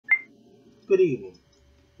Good evening.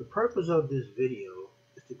 The purpose of this video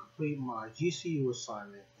is to complete my GCU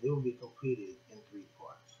assignment, and it will be completed in 3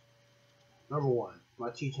 parts. Number 1, my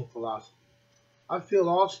teaching philosophy. I feel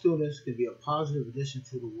all students can be a positive addition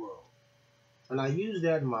to the world, and I use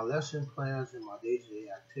that in my lesson plans and my day-to-day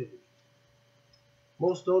activities.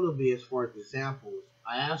 Most notably, as far as examples,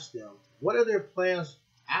 I ask them what are their plans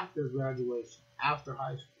after graduation, after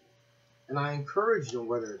high school, and I encourage them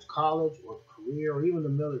whether it's college or career or even the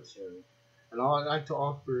military. And I like to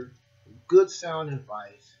offer good sound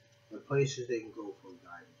advice and places they can go for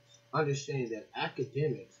guidance. Understanding that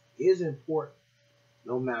academics is important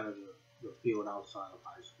no matter the field outside of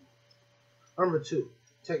high school. Number 2,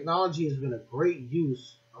 technology has been a great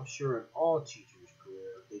use, I'm sure, in all teachers'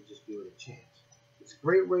 careers if they just give it a chance. It's a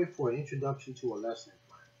great way for an introduction to a lesson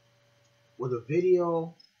plan. With a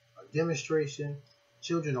video, a demonstration,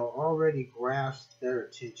 children are already grasped their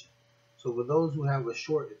attention. So for those who have a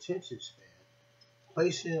short attention span,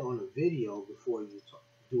 placing it on a video before you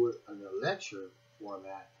do it in a lecture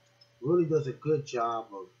format really does a good job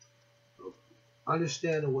of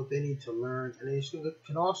understanding what they need to learn, and they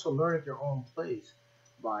can also learn at their own pace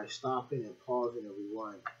by stopping and pausing and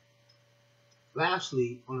rewinding.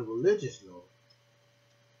 Lastly, on a religious note,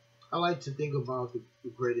 I like to think about the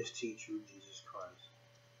greatest teacher, Jesus Christ,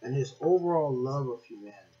 and his overall love of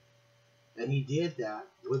humanity. And he did that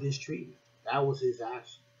with his treatment. That was his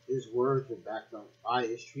action. His words were backed up by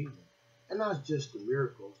his treatment. And not just the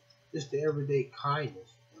miracles, just the everyday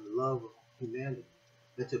kindness and love of humanity.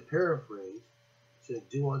 And to paraphrase, to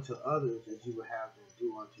do unto others as you would have them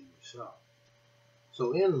do unto yourself.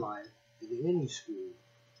 So in life, in any school,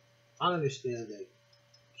 I understand that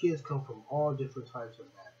kids come from all different types of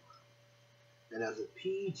backgrounds. And as a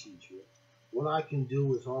PE teacher, what I can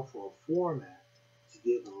do is offer a format to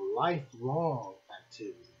give them lifelong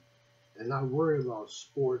activity and not worry about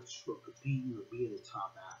sports or competing or being a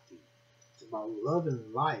top athlete. It's about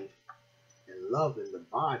loving life and loving the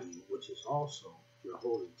body, which is also your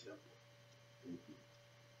holy temple. Thank you.